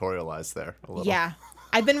editorialize there a little. Yeah.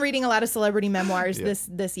 I've been reading a lot of celebrity memoirs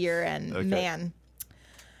this year, and man,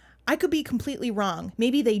 I could be completely wrong.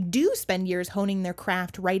 Maybe they do spend years honing their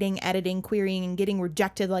craft, writing, editing, querying, and getting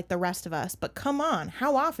rejected like the rest of us. But come on,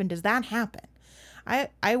 how often does that happen?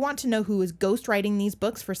 I want to know who is ghostwriting these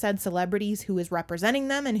books for said celebrities, who is representing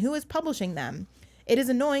them, and who is publishing them. It is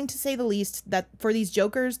annoying, to say the least, that for these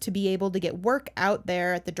jokers to be able to get work out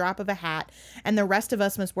there at the drop of a hat, and the rest of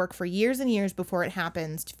us must work for years and years before it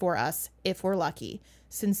happens for us, if we're lucky.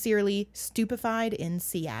 Sincerely, Stupefied in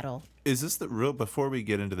Seattle. Is this the real? Before we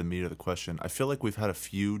get into the meat of the question, I feel like we've had a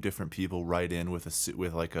few different people write in with a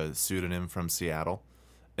pseudonym from Seattle,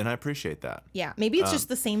 and I appreciate that. Yeah, maybe it's just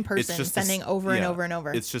the same person sending over and over and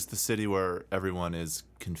over. It's just the city where everyone is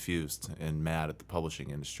confused and mad at the publishing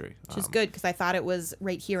industry. Which is good, because I thought it was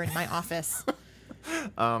right here in my office.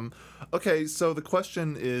 Okay, so the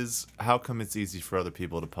question is, how come it's easy for other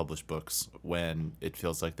people to publish books when it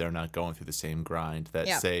feels like they're not going through the same grind that,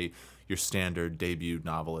 say, your standard debut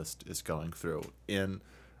novelist is going through? And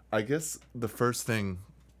I guess the first thing,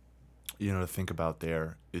 to think about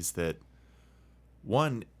there is that,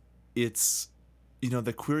 one, it's,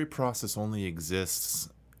 the query process only exists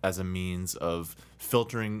as a means of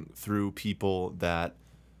filtering through people that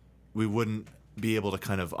we wouldn't be able to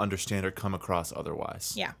kind of understand or come across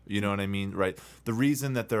otherwise. Yeah. You know what I mean? Right. The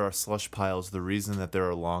reason that there are slush piles, the reason that there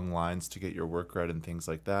are long lines to get your work read and things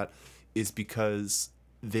like that is because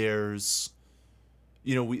it's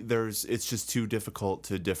just too difficult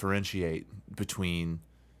to differentiate between,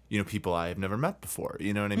 people I have never met before.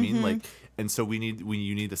 You know what I mean? And so you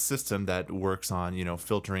need a system that works on,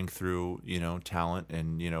 filtering through, talent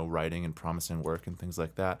and, writing and promising work and things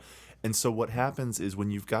like that. And so what happens is when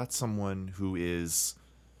you've got someone who has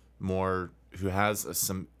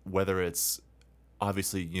some, whether it's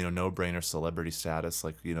obviously, no-brainer celebrity status,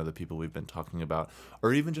 like, the people we've been talking about,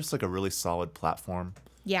 or even just like a really solid platform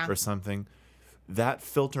or something, that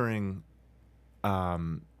filtering,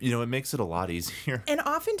 it makes it a lot easier. And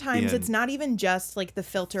oftentimes it's not even just like the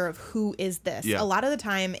filter of who is this. Yeah. A lot of the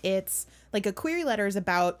time it's like a query letter is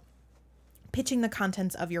about pitching the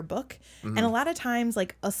contents of your book. And a lot of times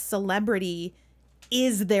like a celebrity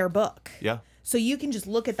is their book. Yeah. So you can just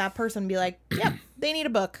look at that person and be like, yeah, they need a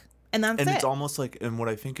book. And that's it. And it's almost like, and what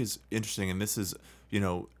I think is interesting, and this is,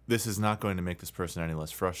 this is not going to make this person any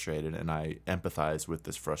less frustrated, and I empathize with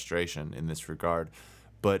this frustration in this regard,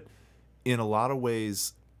 but in a lot of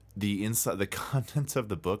ways, the contents of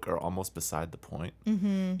the book are almost beside the point.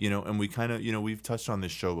 And we kind of, we've touched on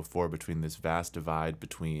this show before between this vast divide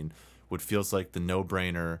between what feels like the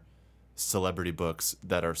no-brainer celebrity books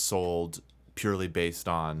that are sold purely based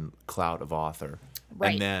on clout of author.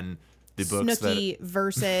 Right. And then the books Snooki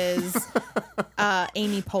versus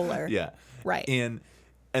Amy Poehler. Yeah. Right.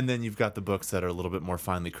 And then you've got the books that are a little bit more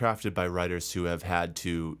finely crafted by writers who have had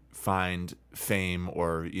to find fame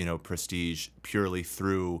or, prestige purely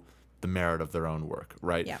through the merit of their own work,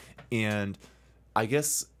 right? Yeah. And I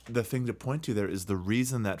guess the thing to point to there is the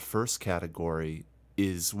reason that first category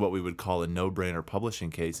is what we would call a no-brainer publishing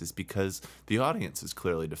case is because the audience is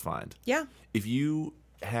clearly defined. Yeah. If you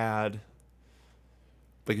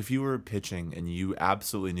were pitching and you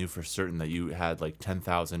absolutely knew for certain that you had like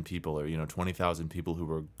 10,000 people or, 20,000 people who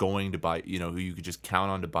were going to buy, who you could just count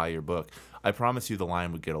on to buy your book, I promise you the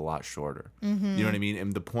line would get a lot shorter. You know what I mean?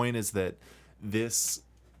 And the point is that these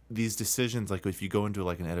decisions, like if you go into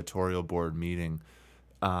like an editorial board meeting,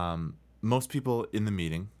 most people in the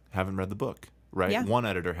meeting haven't read the book. Right. Yeah. One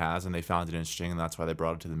editor has, and they found it interesting, and that's why they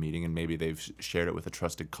brought it to the meeting, and maybe they've shared it with a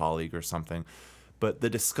trusted colleague or something. But the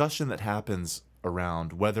discussion that happens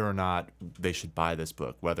around whether or not they should buy this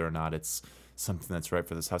book, whether or not it's something that's right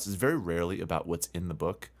for this house, is very rarely about what's in the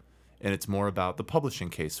book. and it's more about the publishing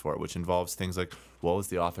case for it, which involves things like, well, is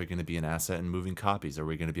the author going to be an asset in moving copies? Are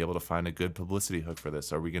we going to be able to find a good publicity hook for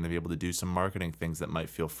this? Are we going to be able to do some marketing things that might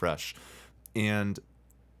feel fresh? And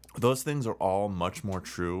those things are all much more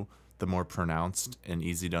true the more pronounced and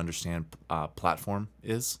easy to understand platform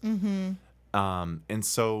is. Mm-hmm. And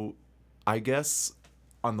so I guess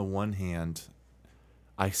on the one hand,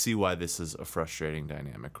 I see why this is a frustrating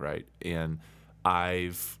dynamic, right? And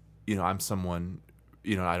I'm someone,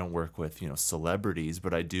 I don't work with, celebrities,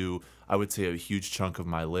 but I would say a huge chunk of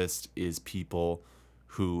my list is people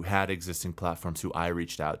who had existing platforms who I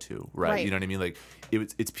reached out to, right? You know what I mean? Like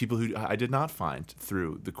it's people who I did not find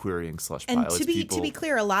through the querying slush pile. And to be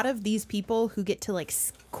clear, a lot of these people who get to like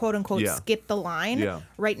quote unquote skip the line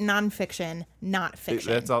write nonfiction, not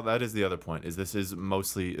fiction. That is the other point. This is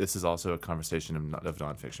also a conversation of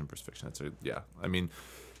nonfiction versus fiction.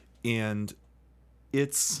 And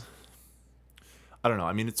it's, I don't know.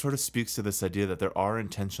 I mean, it sort of speaks to this idea that there are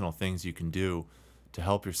intentional things you can do to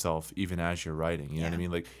help yourself even as you're writing. You know what I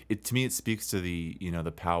mean? Like to me, it speaks to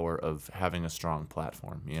the power of having a strong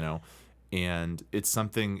platform, and it's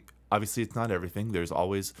something, obviously it's not everything. There's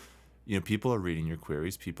always, people are reading your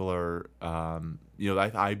queries. People are,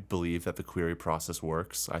 I believe that the query process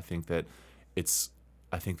works. I think that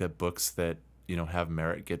books that, have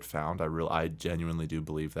merit get found. I genuinely do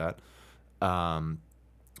believe that.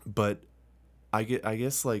 But I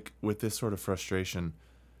guess like with this sort of frustration,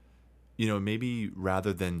 maybe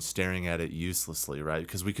rather than staring at it uselessly, right?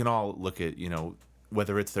 Because we can all look at,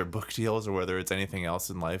 whether it's their book deals or whether it's anything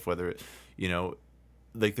else in life, whether,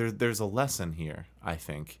 like there's a lesson here, I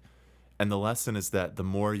think. And the lesson is that the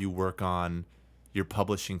more you work on your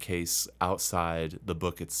publishing case outside the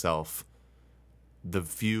book itself, the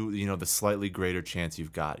slightly greater chance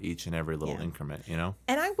you've got each and every little increment, And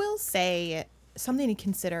I will say something to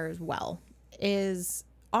consider as well is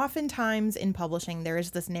oftentimes in publishing, there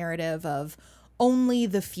is this narrative of only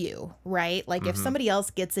the few, right? Like if somebody else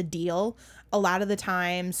gets a deal, a lot of the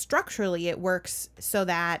time structurally it works so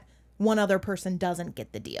that one other person doesn't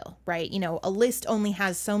get the deal, right? A list only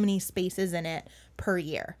has so many spaces in it per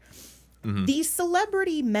year. The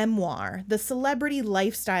celebrity memoir, the celebrity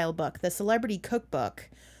lifestyle book, the celebrity cookbook,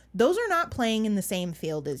 those are not playing in the same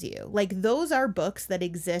field as you. Like those are books that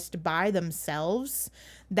exist by themselves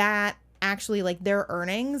that actually, like, their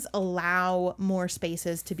earnings allow more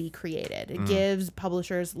spaces to be created. It gives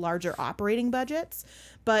publishers larger operating budgets,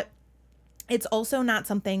 but it's also not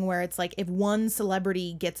something where it's like if one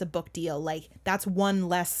celebrity gets a book deal, like that's one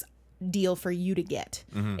less deal for you to get.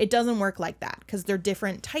 It doesn't work like that because they're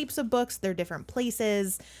different types of books, they're different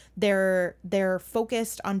places, they're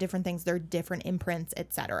focused on different things, they're different imprints,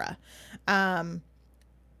 etc.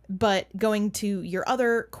 But going to your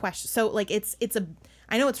other question, so like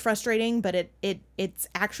I know it's frustrating, but it's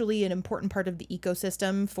actually an important part of the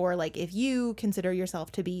ecosystem for like if you consider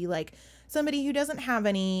yourself to be like somebody who doesn't have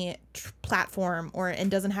any platform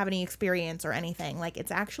and doesn't have any experience or anything, like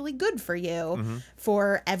it's actually good for you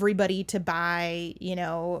for everybody to buy,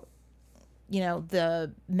 the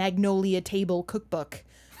Magnolia Table cookbook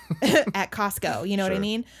at Costco, you know what I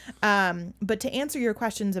mean? But to answer your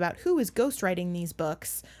questions about who is ghostwriting these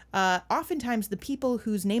books, oftentimes the people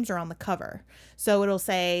whose names are on the cover. So it'll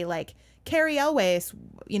say like Carrie Elways,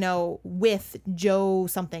 with Joe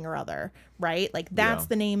something or other, right? Like that's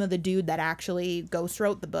the name of the dude that actually ghost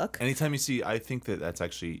wrote the book. Anytime you see, I think that's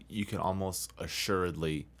actually, you can almost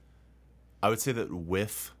assuredly, I would say that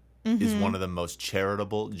with is one of the most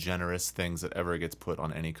charitable, generous things that ever gets put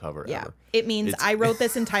on any cover ever. It means I wrote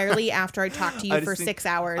this entirely after I talked to you for 6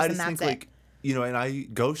 hours and that's it. Like,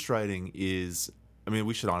 and ghostwriting is, I mean,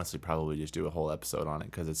 we should honestly probably just do a whole episode on it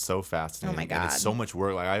because it's so fascinating. Oh my God. And it's so much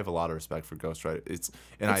work. Like I have a lot of respect for ghostwriting.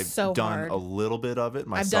 I've so done hard. a little bit of it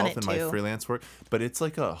myself in my freelance work, but it's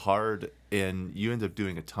like a hard, and you end up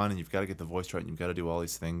doing a ton and you've got to get the voice right and you've got to do all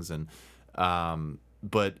these things. And,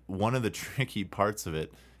 but one of the tricky parts of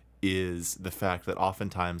it is the fact that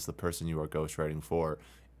oftentimes the person you are ghostwriting for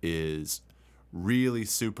is really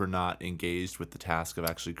super not engaged with the task of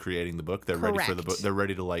actually creating the book. They're ready for the book. They're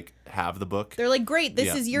ready to like have the book. They're like, great,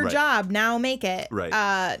 this is your job. Now make it.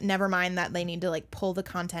 Right. Never mind that they need to like pull the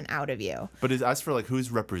content out of you. But as for like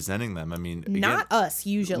who's representing them, I mean, not us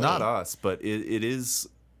usually. Not us, but it is.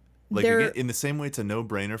 Like They're- again, in the same way, it's a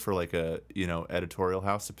no-brainer for like a editorial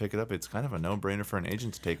house to pick it up. It's kind of a no-brainer for an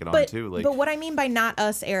agent to take it on too. Like, but what I mean by not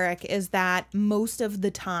us, Eric, is that most of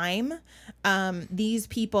the time, these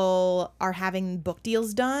people are having book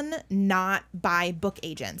deals done not by book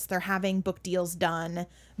agents. They're having book deals done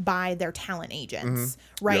by their talent agents,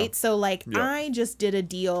 right? Yeah. So like Yeah. I just did a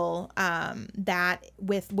deal that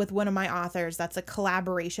with one of my authors that's a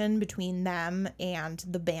collaboration between them and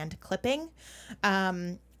the band Clipping.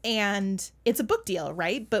 And it's a book deal,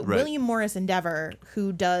 right? But Right. William Morris Endeavor,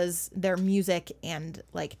 who does their music and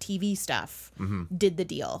like TV stuff, did the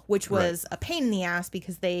deal, which was a pain in the ass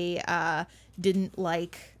because they didn't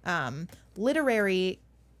like literary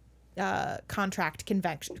contract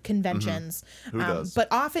conventions. Who does?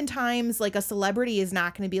 But oftentimes, like a celebrity is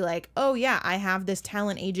not going to be like, oh yeah, I have this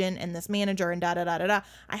talent agent and this manager and da da da da da.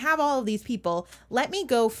 I have all of these people. Let me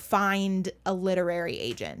go find a literary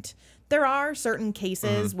agent. There are certain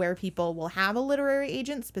cases where people will have a literary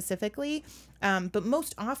agent specifically, but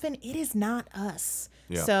most often it is not us.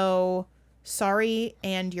 Yeah. So sorry,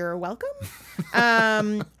 and you're welcome.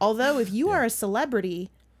 Although if you are a celebrity,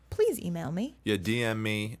 please email me. yeah, DM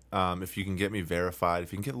me if you can get me verified.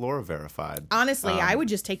 If you can get Laura verified. Honestly, I would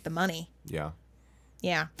just take the money. Yeah.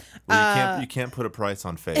 Yeah. Well, you can't put a price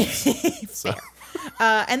on face. So.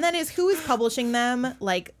 And then who is publishing them?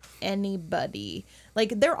 Like anybody.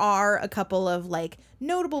 Like there are a couple of like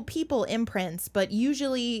notable people imprints, but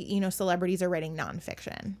usually, celebrities are writing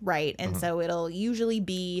nonfiction, right? And so it'll usually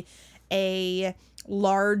be a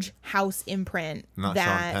large house imprint. Not that,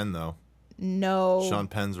 Sean Penn though. No. Sean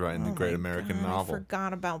Penn's writing the Great American God, Novel. I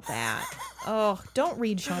forgot about that. Oh, don't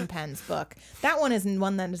read Sean Penn's book. That one is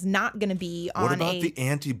one that is not going to be on What about the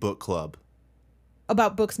anti-book club?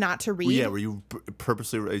 about books not to read. Well, yeah, where you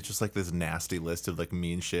purposely it's just like this nasty list of like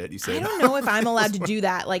mean shit. You say, I don't know if I'm allowed to do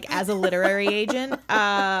that, like as a literary agent.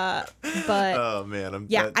 But oh man,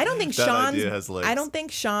 I don't think that idea has legs. I don't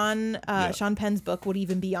think Sean Penn's book would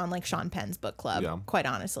even be on like Sean Penn's book club. Yeah. Quite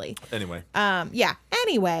honestly. Anyway,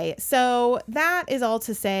 Anyway, so that is all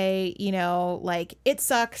to say, like it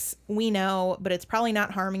sucks, we know, but it's probably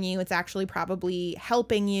not harming you. It's actually probably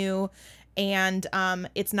helping you. And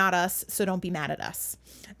it's not us, so don't be mad at us.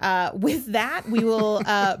 With that, we will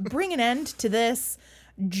bring an end to this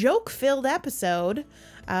joke-filled episode,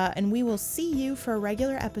 and we will see you for a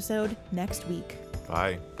regular episode next week.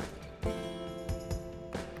 bye.